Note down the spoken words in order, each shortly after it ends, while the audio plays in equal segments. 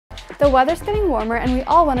The weather's getting warmer and we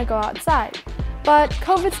all want to go outside. But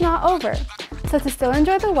COVID's not over. So to still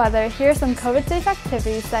enjoy the weather, here are some COVID-safe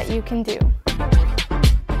activities that you can do.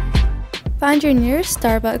 Find your nearest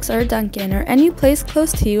Starbucks or Dunkin' or any place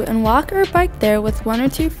close to you and walk or bike there with 1 or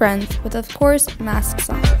 2 friends, with of course masks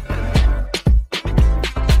on.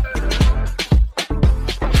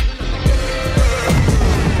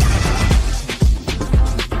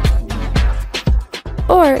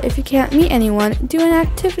 Or, if you can't meet anyone, do an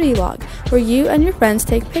activity log, where you and your friends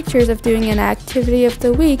take pictures of doing an activity of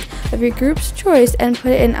the week of your group's choice and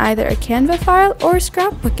put it in either a Canva file or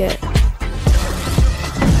scrapbook it.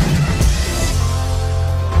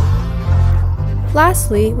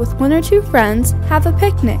 Lastly, with 1 or 2 friends, have a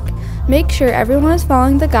picnic. Make sure everyone is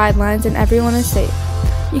following the guidelines and everyone is safe.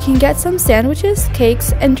 You can get some sandwiches,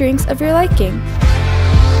 cakes, and drinks of your liking.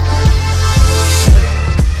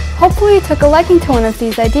 Hopefully you took a liking to one of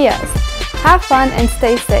these ideas. Have fun and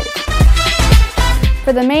stay safe.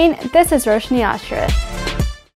 For the Maine, this is Roshni Ashra.